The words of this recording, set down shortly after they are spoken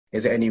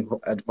Is there any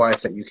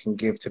advice that you can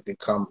give to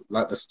become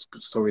like the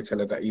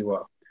storyteller that you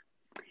are?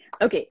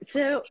 Okay,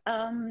 so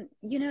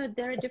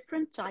there are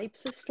different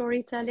types of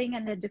storytelling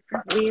and there are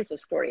different ways of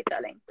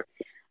storytelling.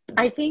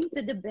 I think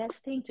that the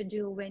best thing to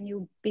do when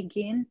you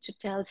begin to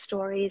tell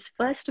stories,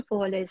 first of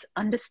all, is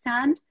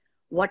understand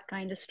what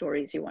kind of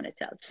stories you want to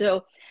tell.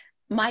 So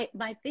my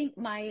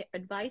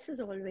advice is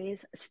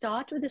always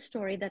start with a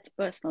story that's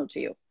personal to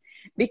you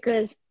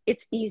because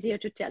it's easier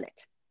to tell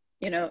it.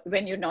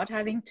 When you're not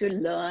having to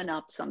learn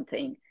up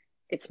something,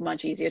 it's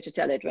much easier to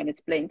tell it when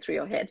it's playing through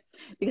your head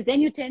because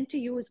then you tend to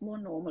use more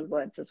normal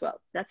words as well.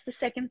 That's the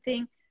second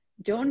thing.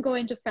 Don't go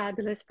into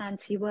fabulous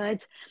fancy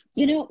words.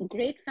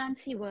 Great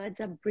fancy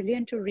words are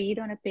brilliant to read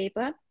on a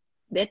paper.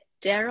 They're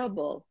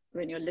terrible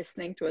when you're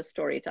listening to a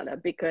storyteller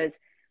because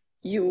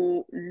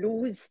you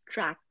lose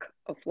track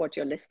of what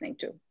you're listening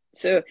to.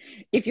 So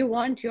if you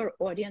want your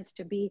audience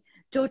to be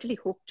totally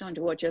hooked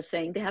onto what you're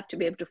saying, they have to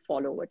be able to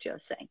follow what you're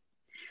saying.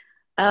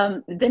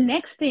 The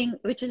next thing,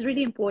 which is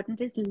really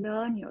important, is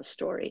learn your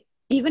story.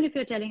 Even if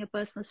you're telling a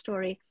personal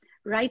story,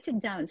 write it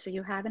down so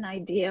you have an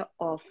idea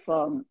of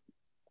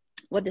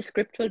what the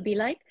script will be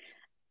like,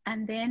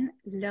 and then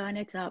learn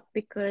it up.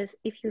 Because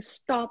if you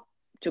stop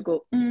to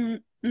go,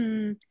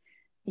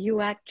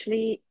 you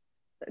actually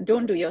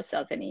don't do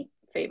yourself any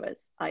favors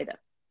either.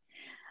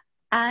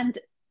 And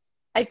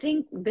I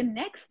think the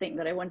next thing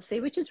that I want to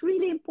say, which is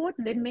really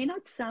important, it may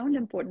not sound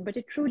important, but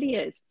it truly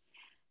is,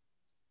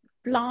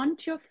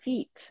 plant your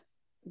feet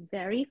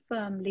very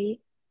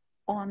firmly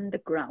on the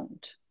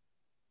ground.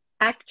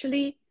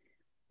 Actually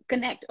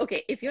connect.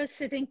 Okay, if you're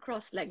sitting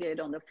cross-legged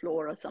on the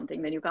floor or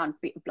something, then you can't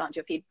plant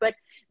your feet. But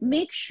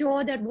make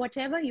sure that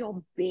whatever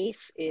your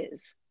base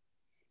is,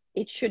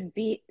 it should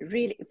be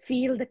really,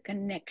 feel the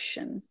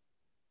connection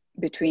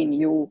between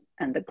you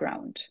and the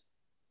ground.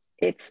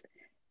 It's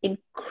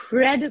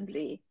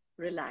incredibly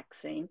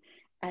relaxing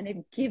and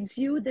it gives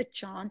you the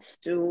chance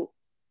to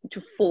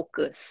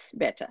focus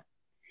better.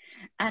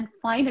 And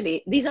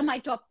finally, these are my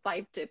top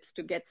 5 tips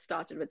to get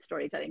started with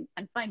storytelling.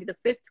 And finally,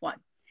 the 5th one,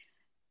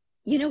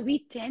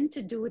 we tend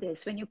to do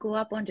this when you go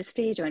up onto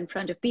stage or in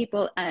front of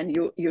people and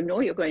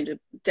you're going to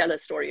tell a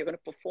story, you're going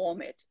to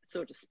perform it,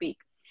 so to speak.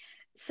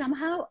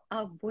 Somehow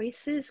our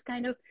voices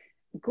kind of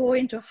go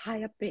into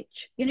higher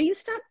pitch. You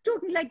start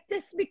talking like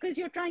this because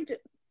you're trying to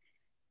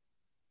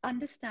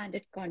understand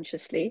it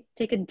consciously,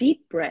 take a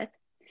deep breath,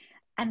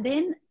 and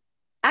then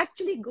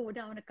actually go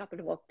down a couple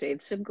of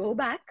octaves. So go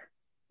back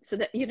so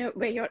that,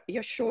 where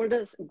your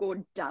shoulders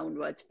go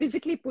downwards,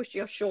 physically push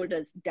your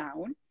shoulders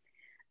down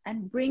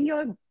and bring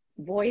your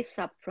voice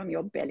up from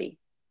your belly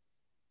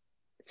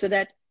so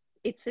that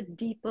it's a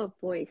deeper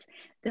voice.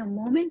 The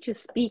moment you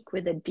speak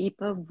with a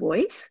deeper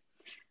voice,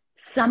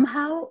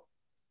 somehow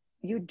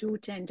you do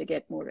tend to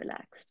get more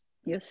relaxed.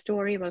 Your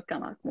story will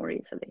come out more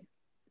easily.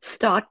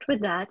 Start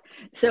with that.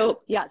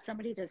 So yeah,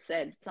 somebody just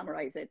said,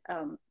 summarize it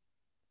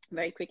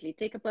very quickly.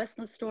 Take a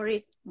personal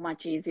story,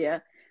 much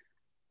easier.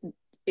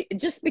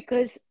 Just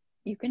because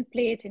you can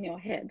play it in your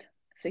head,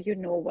 so you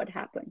know what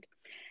happened.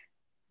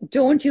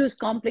 Don't use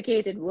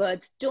complicated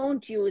words.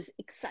 Don't use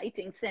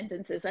exciting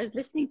sentences. I was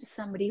listening to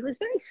somebody who was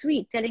very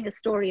sweet, telling a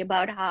story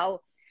about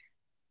how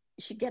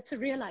she gets a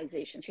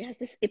realization. She has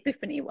this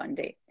epiphany one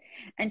day.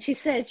 And she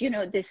says,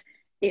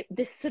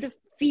 this sort of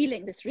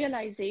feeling, this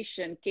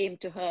realization came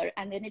to her,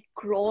 and then it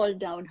crawled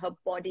down her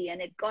body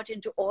and it got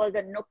into all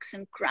the nooks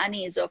and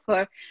crannies of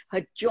her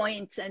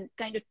joints and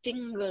kind of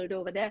tingled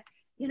over there.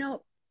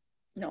 No,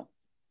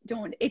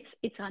 don't.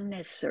 It's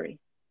unnecessary.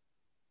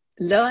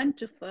 Learn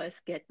to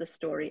first get the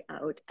story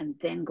out and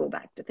then go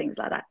back to things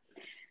like that.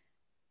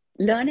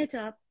 Learn it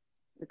up,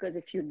 because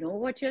if you know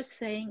what you're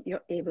saying,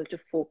 you're able to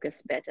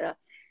focus better.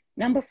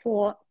 Number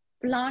 4,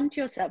 plant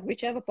yourself,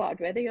 whichever part,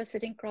 whether you're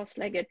sitting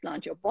cross-legged,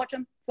 plant your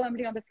bottom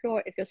firmly on the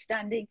floor. If you're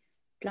standing,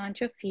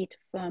 plant your feet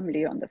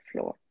firmly on the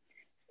floor.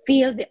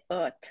 Feel the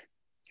earth.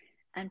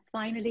 And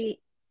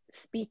finally,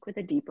 speak with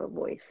a deeper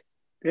voice.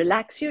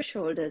 Relax your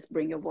shoulders,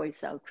 bring your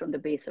voice out from the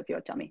base of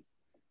your tummy.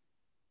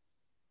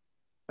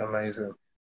 Amazing.